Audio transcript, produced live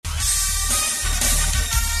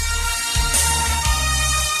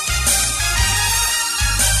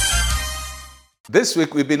This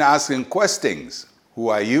week we've been asking questions. Who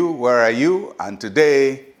are you? Where are you? And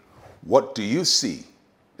today, what do you see?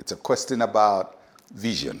 It's a question about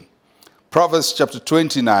vision. Proverbs chapter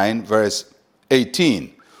 29, verse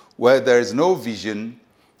 18. Where there is no vision,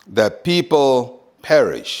 the people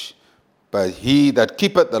perish. But he that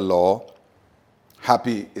keepeth the law,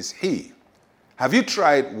 happy is he. Have you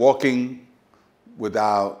tried walking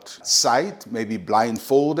without sight, maybe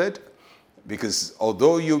blindfolded? Because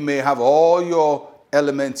although you may have all your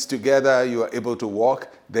elements together, you are able to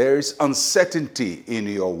walk, there is uncertainty in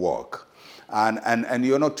your walk. And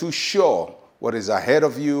you're not too sure what is ahead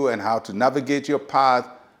of you and how to navigate your path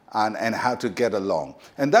and how to get along.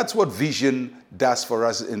 And that's what vision does for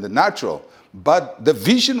us in the natural. But the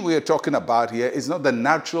vision we are talking about here is not the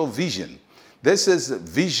natural vision. This is a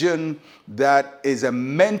vision that is a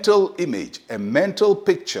mental image, a mental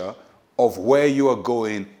picture of where you are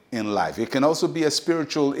going in life. It can also be a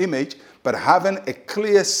spiritual image, but having a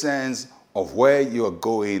clear sense of where you are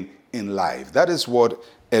going in life. That is what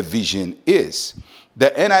a vision is. The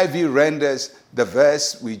NIV renders the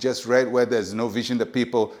verse we just read, where there's no vision, the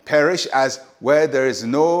people perish, as where there is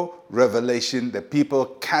no revelation, the people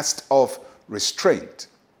cast off restraint.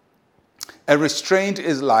 A restraint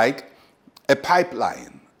is like a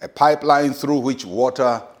pipeline through which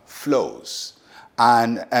water flows.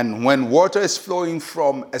 And when water is flowing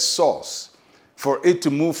from a source, for it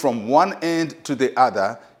to move from one end to the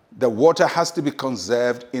other, the water has to be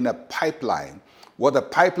conserved in a pipeline. What the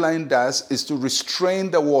pipeline does is to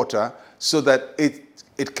restrain the water so that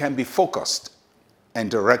it can be focused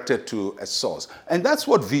and directed to a source. And that's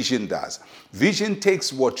what vision does. Vision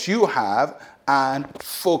takes what you have and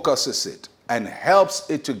focuses it and helps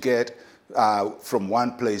it to get from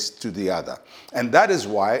one place to the other. And that is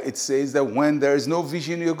why it says that when there is no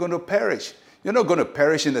vision, you're going to perish. You're not going to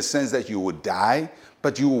perish in the sense that you will die,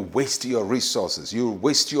 but you will waste your resources. You will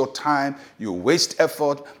waste your time. You will waste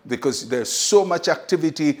effort because there's so much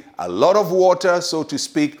activity, a lot of water, so to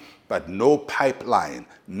speak, but no pipeline,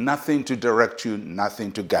 nothing to direct you,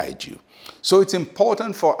 nothing to guide you. So it's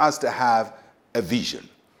important for us to have a vision.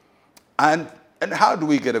 And how do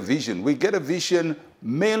we get a vision? We get a vision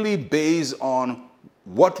mainly based on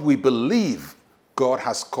what we believe God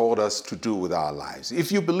has called us to do with our lives.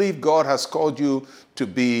 If you believe God has called you to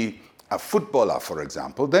be a footballer, for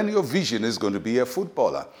example, then your vision is going to be a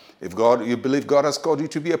footballer. If you believe God has called you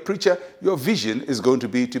to be a preacher, your vision is going to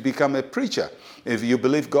be to become a preacher. If you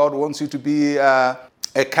believe God wants you to be a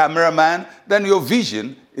cameraman, then your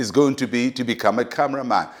vision is going to be to become a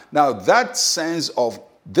cameraman. Now, that sense of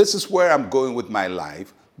this is where I'm going with my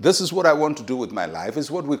life, this is what I want to do with my life, is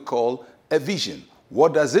what we call a vision.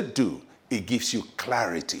 What does it do? It gives you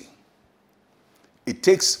clarity. It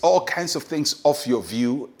takes all kinds of things off your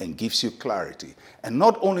view and gives you clarity. And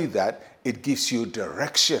not only that, it gives you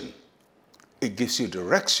direction. It gives you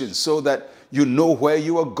direction so that you know where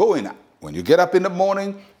you are going. When you get up in the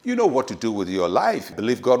morning, you know what to do with your life. I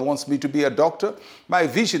believe God wants me to be a doctor. My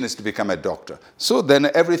vision is to become a doctor. So then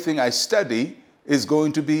everything I study is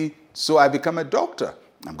going to be so I become a doctor.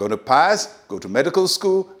 I'm going to pass, go to medical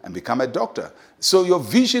school, and become a doctor. So your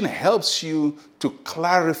vision helps you to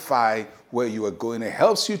clarify where you are going. It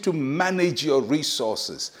helps you to manage your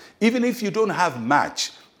resources. Even if you don't have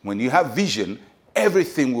much, when you have vision,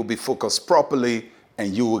 everything will be focused properly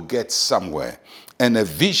and you will get somewhere. And a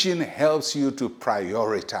vision helps you to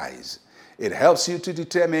prioritize. It helps you to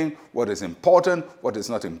determine what is important, what is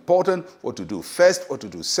not important, what to do first, what to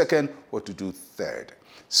do second, what to do third.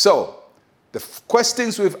 So, the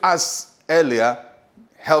questions we've asked earlier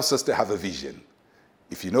helps us to have a vision.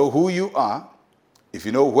 If you know who you are, if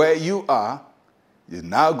you know where you are, you're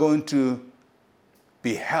now going to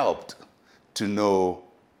be helped to know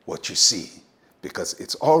what you see, because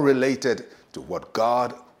it's all related to what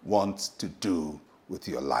God wants to do with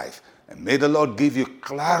your life. And may the Lord give you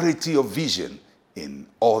clarity of vision in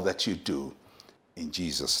all that you do. In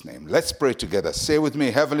Jesus' name. Let's pray together. Say with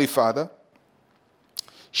me, Heavenly Father,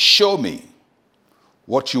 show me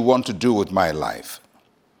what you want to do with my life,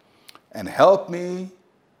 and help me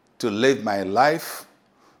to live my life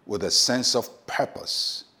with a sense of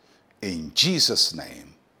purpose. In Jesus'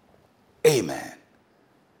 name, amen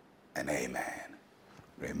and amen.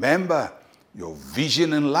 Remember, your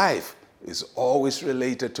vision in life is always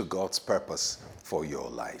related to God's purpose for your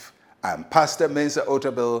life. I'm Pastor Mensa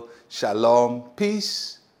Otabil. Shalom,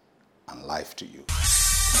 peace, and life to you.